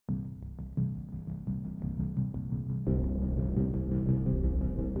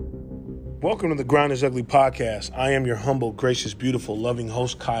Welcome to the Grind is Ugly podcast. I am your humble, gracious, beautiful, loving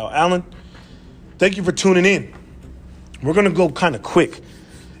host, Kyle Allen. Thank you for tuning in. We're going to go kind of quick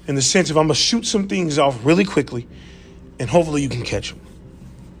in the sense of I'm going to shoot some things off really quickly and hopefully you can catch them.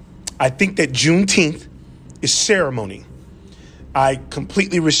 I think that Juneteenth is ceremony. I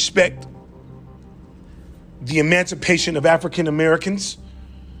completely respect the emancipation of African Americans.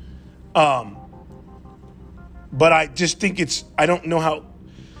 But I just think I don't know how.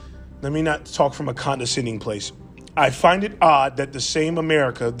 Let me not talk from a condescending place. I find it odd that the same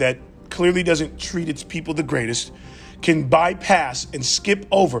America that clearly doesn't treat its people the greatest can bypass and skip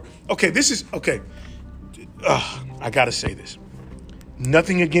over. I got to say this.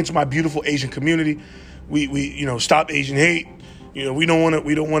 Nothing against my beautiful Asian community. We stop Asian hate. We don't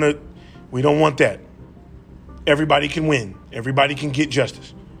want that. Everybody can win. Everybody can get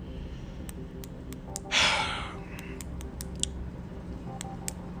justice.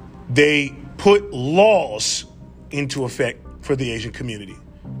 They put laws into effect for the Asian community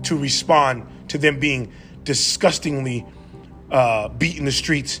to respond to them being disgustingly beat in the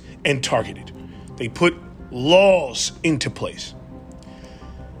streets and targeted. They put laws into place.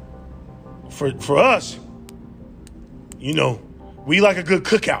 For us, we like a good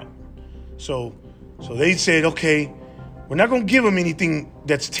cookout. So they said, okay, we're not going to give them anything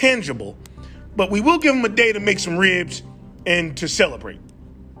that's tangible, but we will give them a day to make some ribs and to celebrate.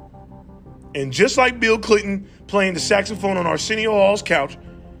 And just like Bill Clinton playing the saxophone on Arsenio Hall's couch,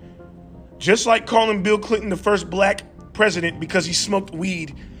 just like calling Bill Clinton the first black president because he smoked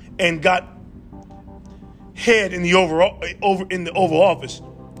weed and got head in the Oval Office,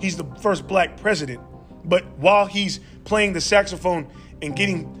 he's the first black president. But while he's playing the saxophone and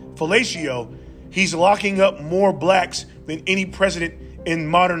getting fellatio, he's locking up more blacks than any president in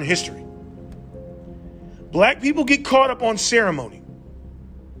modern history. Black people get caught up on ceremony.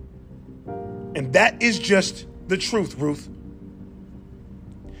 And that is just the truth, Ruth.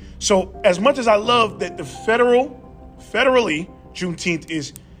 So as much as I love that the federally, Juneteenth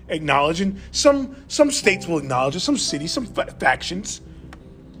is acknowledged, and some states will acknowledge it, some cities, some factions.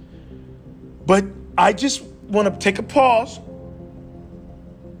 But I just want to take a pause.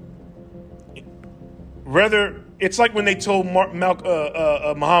 Rather, it's like when they told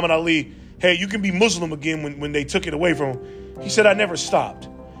Muhammad Ali, hey, you can be Muslim again when they took it away from him. He said, I never stopped.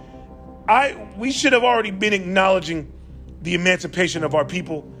 We should have already been acknowledging the emancipation of our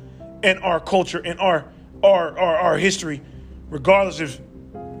people and our culture and our history, regardless if,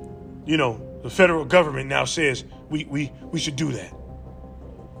 the federal government now says we should do that.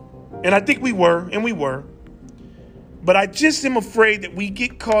 And I think we were. But I just am afraid that we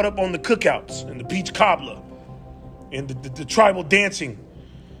get caught up on the cookouts and the peach cobbler and the tribal dancing.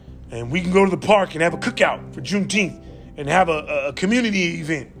 And we can go to the park and have a cookout for Juneteenth and have a community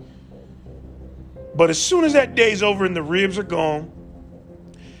event. But as soon as that day's over and the ribs are gone,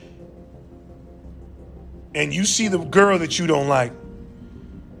 and you see the girl that you don't like,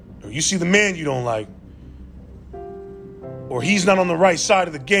 or you see the man you don't like, or he's not on the right side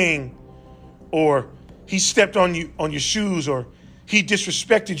of the gang, or he stepped on your shoes, or he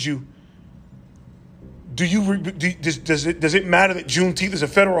disrespected you, does it matter that Juneteenth is a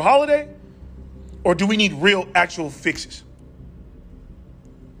federal holiday? Or do we need real, actual fixes?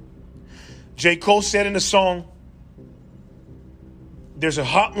 J. Cole said in the song, there's a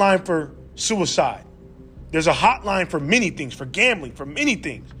hotline for suicide. There's a hotline for many things, for gambling, for many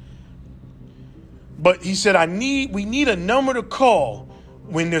things. But he said, we need a number to call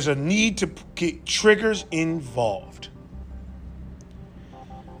when there's a need to get triggers involved.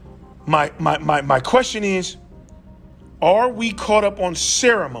 My question is, are we caught up on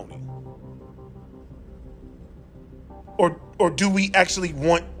ceremony? Or do we actually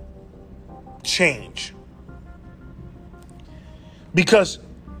want change? Because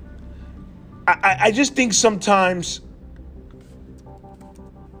I just think sometimes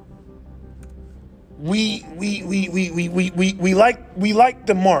we like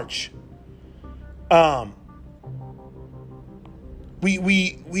the march.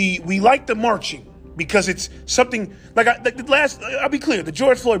 We like the marching because it's something like I'll be clear, the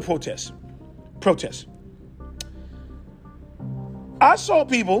George Floyd protests. I saw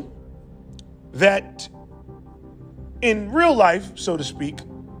people that in real life, so to speak,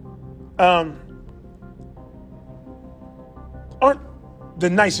 aren't the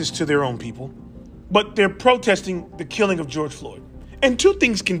nicest to their own people, but they're protesting the killing of George Floyd. And two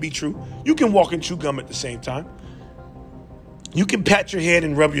things can be true. You can walk and chew gum at the same time. You can pat your head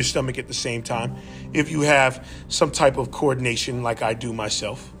and rub your stomach at the same time if you have some type of coordination like I do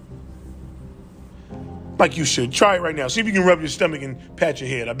myself. Like you should. Try it right now. See if you can rub your stomach and pat your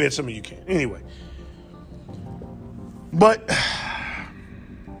head. I bet some of you can. Anyway. But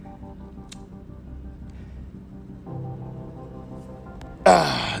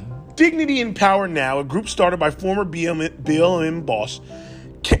Dignity and Power Now, a group started by former BLM boss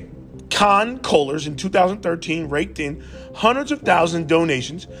Con Kohlers in 2013, raked in hundreds of thousands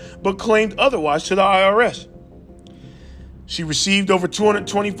donations, but claimed otherwise to the IRS. She received over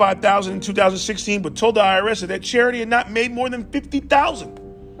 $225,000 in 2016, but told the IRS that that charity had not made more than $50,000.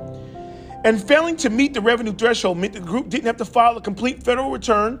 And failing to meet the revenue threshold meant the group didn't have to file a complete federal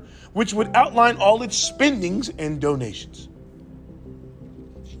return, which would outline all its spendings and donations.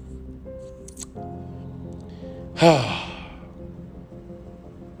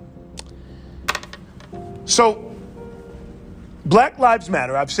 So, Black Lives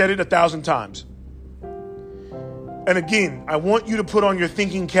Matter. I've said it 1,000 times. And again, I want you to put on your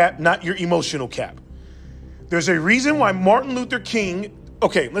thinking cap, not your emotional cap. There's a reason why Martin Luther King,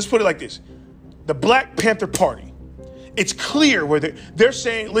 okay, let's put it like this. The Black Panther Party. It's clear where they're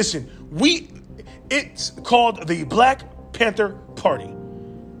saying, listen, it's called the Black Panther Party.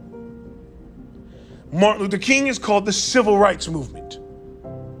 Martin Luther King is called the Civil Rights Movement.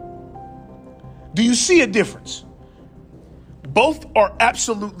 Do you see a difference? Both are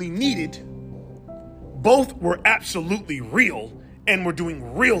absolutely needed. Both were absolutely real and were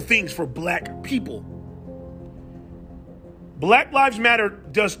doing real things for black people. Black Lives Matter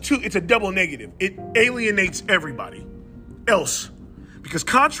does too. It's a double negative. It alienates everybody else. Because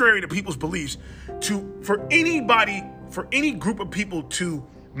contrary to people's beliefs, for any group of people to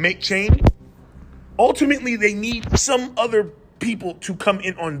make change, ultimately they need some other people to come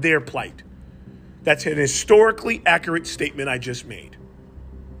in on their plight. That's an historically accurate statement I just made.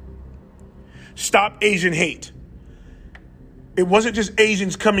 Stop Asian hate. It wasn't just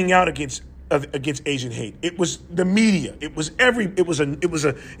Asians coming out against Asian hate. It was the media. It was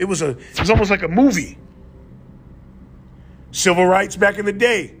almost like a movie. Civil rights back in the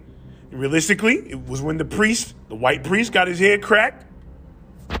day. Realistically, it was when the white priest got his head cracked.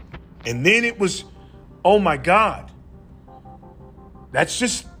 And then it was, oh my God. That's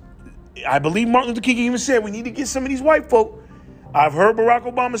just, I believe Martin Luther King even said, we need to get some of these white folk. I've heard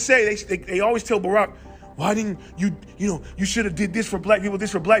Barack Obama say, they always tell Barack, why didn't you should have did this for black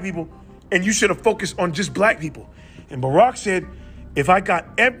people, and you should have focused on just black people. And Barack said, if I got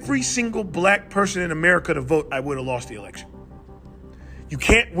every single black person in America to vote, I would have lost the election. You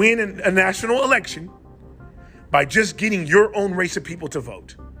can't win a national election by just getting your own race of people to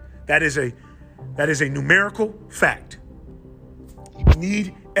vote. That is a numerical fact. You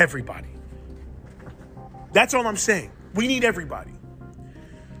need everybody. That's all I'm saying. We need everybody.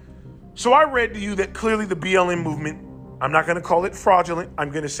 So I read to you that clearly the BLM movement, I'm not going to call it fraudulent. I'm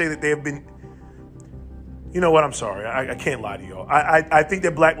going to say that they have been, you know what? I'm sorry. I can't lie to y'all. I think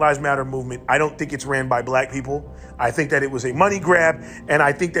that Black Lives Matter movement, I don't think it's ran by black people. I think that it was a money grab. And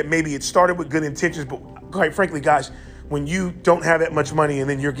I think that maybe it started with good intentions. But quite frankly, guys, when you don't have that much money and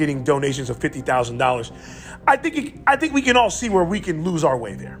then you're getting donations of $50,000, I think we can all see where we can lose our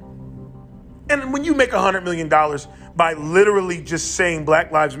way there. And when you make $100 million by literally just saying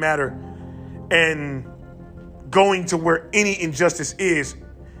Black Lives Matter and going to where any injustice is,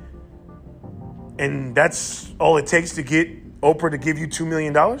 and that's all it takes to get Oprah to give you $2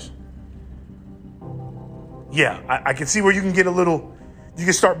 million? Yeah, I can see where you can get you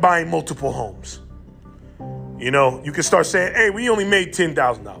can start buying multiple homes. You know, you can start saying, hey, we only made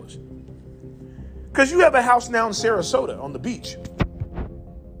 $10,000. Because you have a house now in Sarasota on the beach.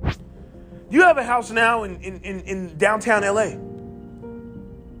 You have a house now in downtown LA.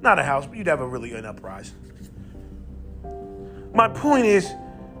 Not a house, but you'd have a really good uprise. My point is,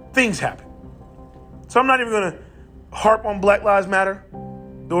 things happen. So I'm not even going to harp on Black Lives Matter,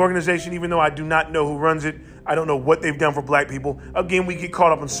 the organization, even though I do not know who runs it. I don't know what they've done for black people. Again, we get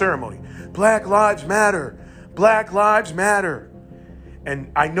caught up in ceremony. Black Lives Matter. Black Lives Matter.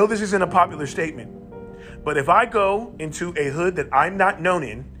 And I know this isn't a popular statement, but if I go into a hood that I'm not known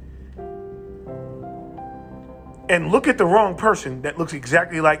in and look at the wrong person that looks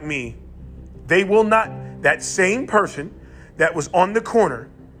exactly like me, that same person that was on the corner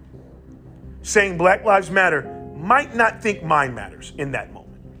saying Black Lives Matter might not think mine matters in that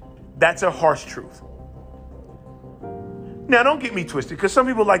moment. That's a harsh truth. Now, don't get me twisted, because some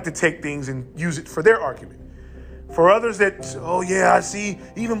people like to take things and use it for their argument. For others that, oh yeah, I see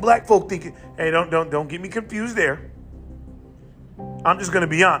even black folk thinking, hey, don't get me confused there. I'm just going to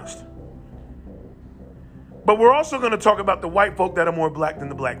be honest. But we're also going to talk about the white folk that are more black than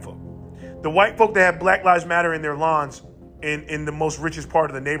the black folk. The white folk that have Black Lives Matter in their lawns in the most richest part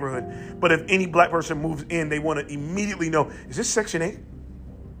of the neighborhood. But if any black person moves in, they want to immediately know, is this Section 8?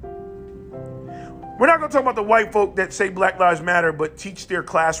 We're not going to talk about the white folk that say Black Lives Matter, but teach their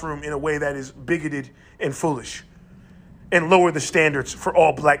classroom in a way that is bigoted and foolish and lower the standards for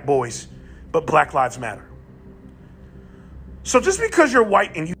all black boys. But Black Lives Matter. So just because you're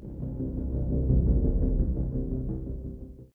white and you